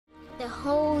The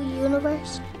whole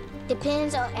universe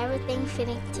depends on everything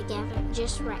fitting together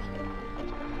just right.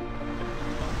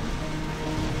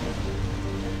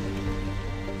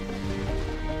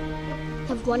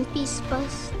 If one piece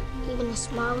busts, even the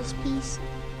smallest piece,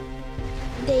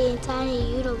 the entire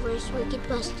universe will get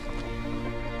busted.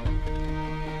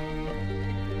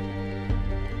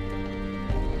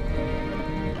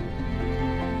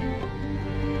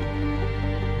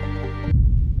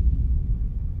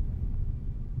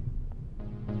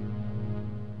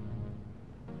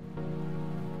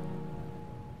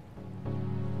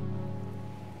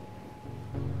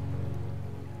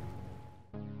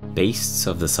 Beasts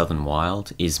of the Southern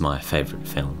Wild is my favourite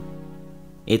film.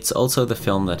 It's also the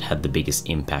film that had the biggest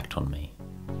impact on me.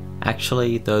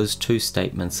 Actually, those two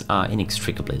statements are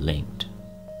inextricably linked.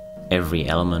 Every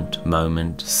element,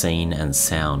 moment, scene and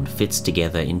sound fits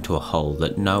together into a whole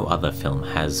that no other film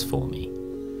has for me.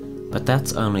 But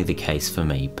that's only the case for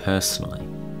me personally.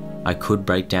 I could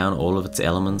break down all of its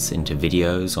elements into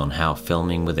videos on how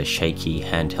filming with a shaky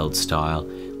handheld style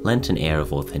lent an air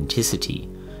of authenticity,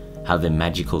 how the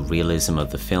magical realism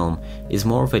of the film is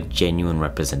more of a genuine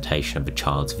representation of a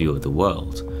child's view of the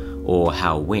world, or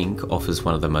how Wink offers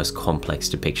one of the most complex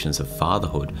depictions of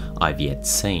fatherhood I've yet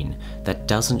seen that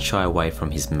doesn't shy away from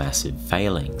his massive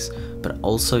failings, but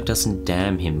also doesn't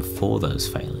damn him for those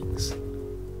failings.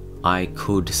 I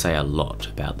could say a lot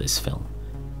about this film,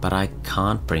 but I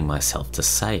can't bring myself to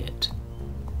say it.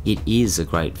 It is a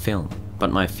great film,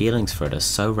 but my feelings for it are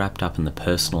so wrapped up in the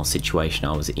personal situation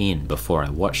I was in before I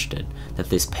watched it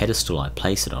that this pedestal I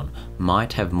place it on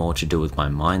might have more to do with my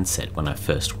mindset when I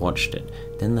first watched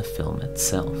it than the film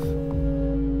itself.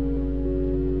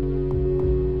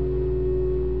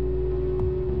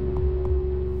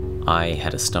 I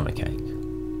had a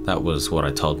stomachache. That was what I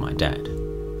told my dad.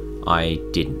 I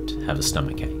didn't have a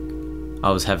stomachache. I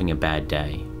was having a bad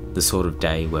day. The sort of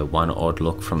day where one odd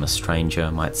look from a stranger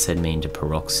might send me into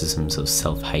paroxysms of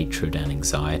self-hatred and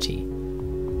anxiety.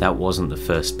 That wasn't the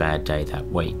first bad day that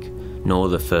week, nor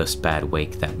the first bad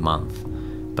week that month,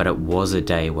 but it was a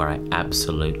day where I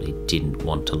absolutely didn't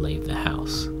want to leave the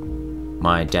house.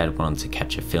 My dad wanted to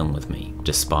catch a film with me,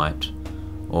 despite,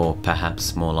 or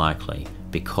perhaps more likely,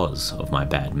 because of my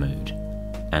bad mood,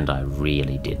 and I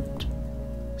really didn't.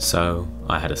 So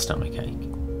I had a stomachache.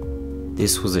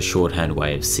 This was a shorthand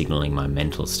way of signalling my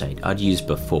mental state I'd used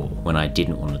before when I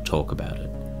didn't want to talk about it.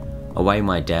 A way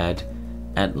my dad,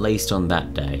 at least on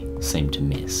that day, seemed to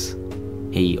miss.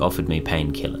 He offered me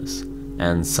painkillers,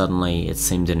 and suddenly it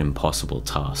seemed an impossible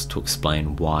task to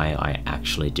explain why I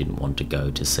actually didn't want to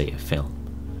go to see a film.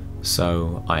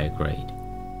 So I agreed.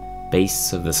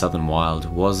 Beasts of the Southern Wild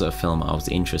was a film I was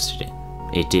interested in.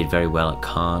 It did very well at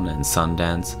Cannes and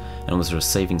Sundance and was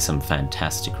receiving some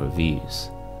fantastic reviews.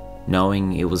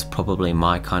 Knowing it was probably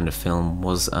my kind of film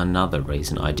was another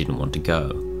reason I didn't want to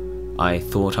go. I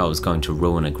thought I was going to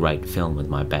ruin a great film with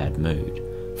my bad mood,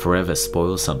 forever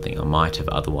spoil something I might have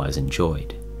otherwise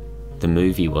enjoyed. The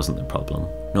movie wasn't the problem,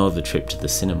 nor the trip to the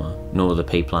cinema, nor the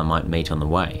people I might meet on the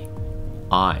way.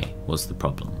 I was the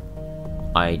problem.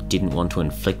 I didn't want to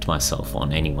inflict myself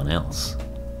on anyone else.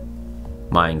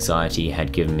 My anxiety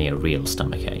had given me a real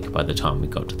stomachache by the time we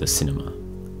got to the cinema.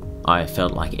 I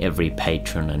felt like every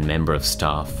patron and member of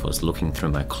staff was looking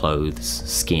through my clothes,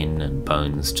 skin and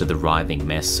bones to the writhing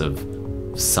mess of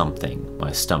something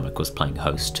my stomach was playing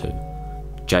host to,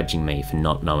 judging me for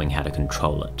not knowing how to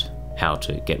control it, how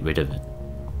to get rid of it.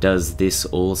 Does this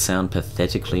all sound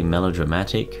pathetically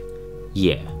melodramatic?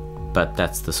 Yeah, but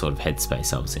that's the sort of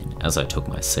headspace I was in as I took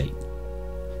my seat.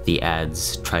 The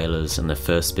ads, trailers and the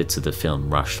first bits of the film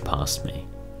rushed past me.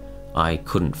 I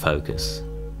couldn't focus.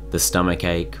 The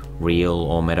stomachache, real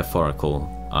or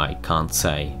metaphorical, I can't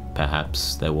say,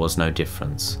 perhaps there was no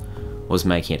difference, was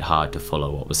making it hard to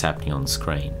follow what was happening on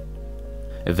screen.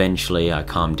 Eventually I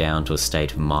calmed down to a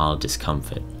state of mild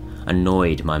discomfort,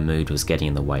 annoyed my mood was getting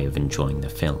in the way of enjoying the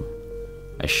film,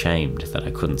 ashamed that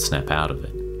I couldn't snap out of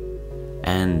it.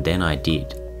 And then I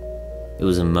did. It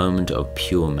was a moment of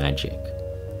pure magic.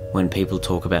 When people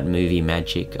talk about movie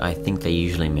magic, I think they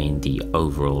usually mean the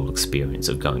overall experience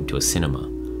of going to a cinema.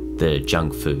 The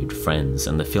junk food, friends,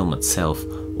 and the film itself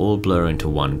all blur into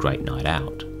one great night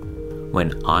out.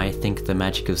 When I think the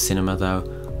magic of cinema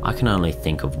though, I can only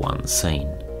think of one scene.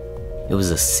 It was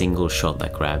a single shot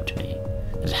that grabbed me.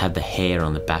 It had the hair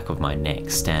on the back of my neck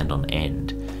stand on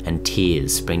end, and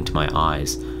tears spring to my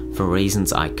eyes for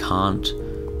reasons I can't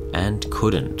and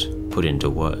couldn't put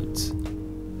into words.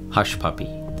 Hush Puppy,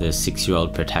 the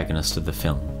 6-year-old protagonist of the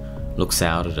film, looks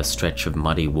out at a stretch of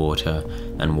muddy water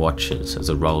and watches as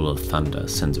a roll of thunder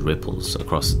sends ripples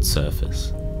across its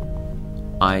surface.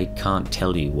 I can't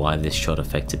tell you why this shot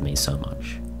affected me so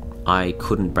much. I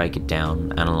couldn't break it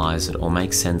down, analyse it, or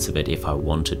make sense of it if I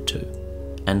wanted to.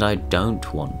 And I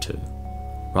don't want to.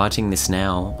 Writing this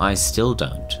now, I still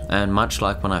don't, and much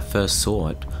like when I first saw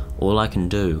it, all I can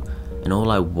do, and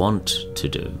all I want to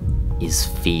do, is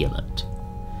feel it.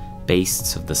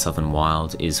 Beasts of the Southern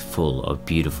Wild is full of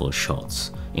beautiful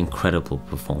shots, incredible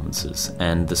performances,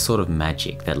 and the sort of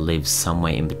magic that lives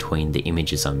somewhere in between the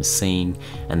images I'm seeing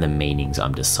and the meanings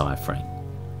I'm deciphering.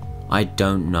 I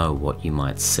don't know what you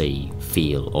might see,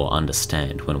 feel, or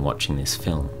understand when watching this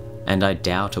film, and I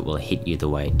doubt it will hit you the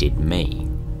way it did me.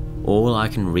 All I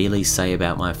can really say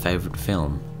about my favourite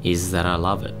film is that I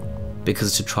love it,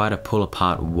 because to try to pull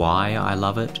apart why I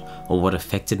love it, or what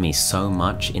affected me so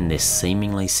much in this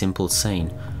seemingly simple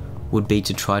scene, would be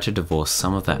to try to divorce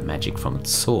some of that magic from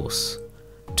its source,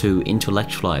 to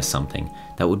intellectualize something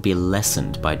that would be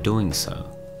lessened by doing so.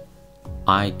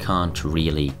 I can't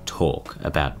really talk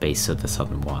about Beasts of the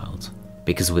Southern Wild,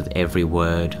 because with every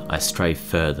word I stray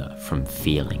further from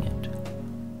feeling it.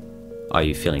 Are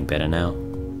you feeling better now?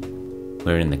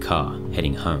 We're in the car,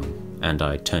 heading home, and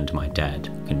I turned to my dad,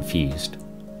 confused.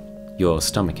 Your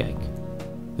stomachache,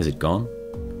 is it gone?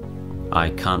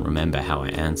 I can't remember how I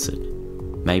answered.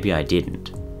 Maybe I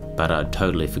didn't, but I'd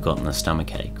totally forgotten the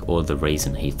stomachache or the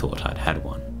reason he thought I'd had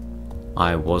one.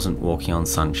 I wasn't walking on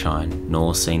sunshine,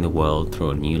 nor seeing the world through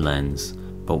a new lens,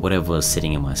 but whatever was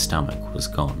sitting in my stomach was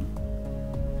gone.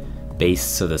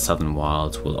 Beasts of the Southern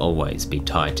Wild will always be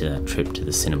tied to that trip to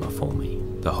the cinema for me,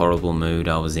 the horrible mood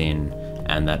I was in,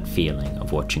 and that feeling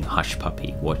of watching Hush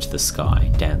Puppy watch the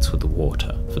sky dance with the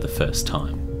water for the first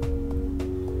time.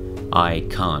 I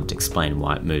can't explain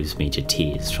why it moves me to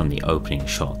tears from the opening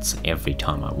shots every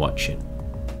time I watch it,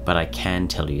 but I can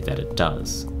tell you that it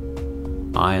does.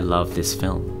 I love this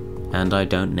film, and I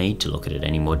don't need to look at it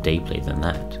any more deeply than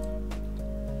that.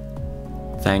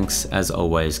 Thanks, as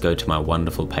always, go to my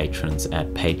wonderful patrons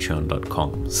at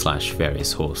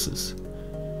patreon.com/varioushorses.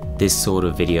 This sort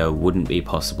of video wouldn't be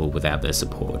possible without their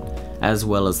support, as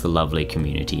well as the lovely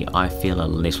community I feel a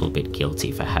little bit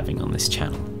guilty for having on this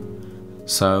channel.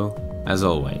 So, as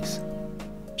always,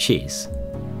 cheers.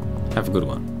 Have a good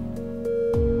one.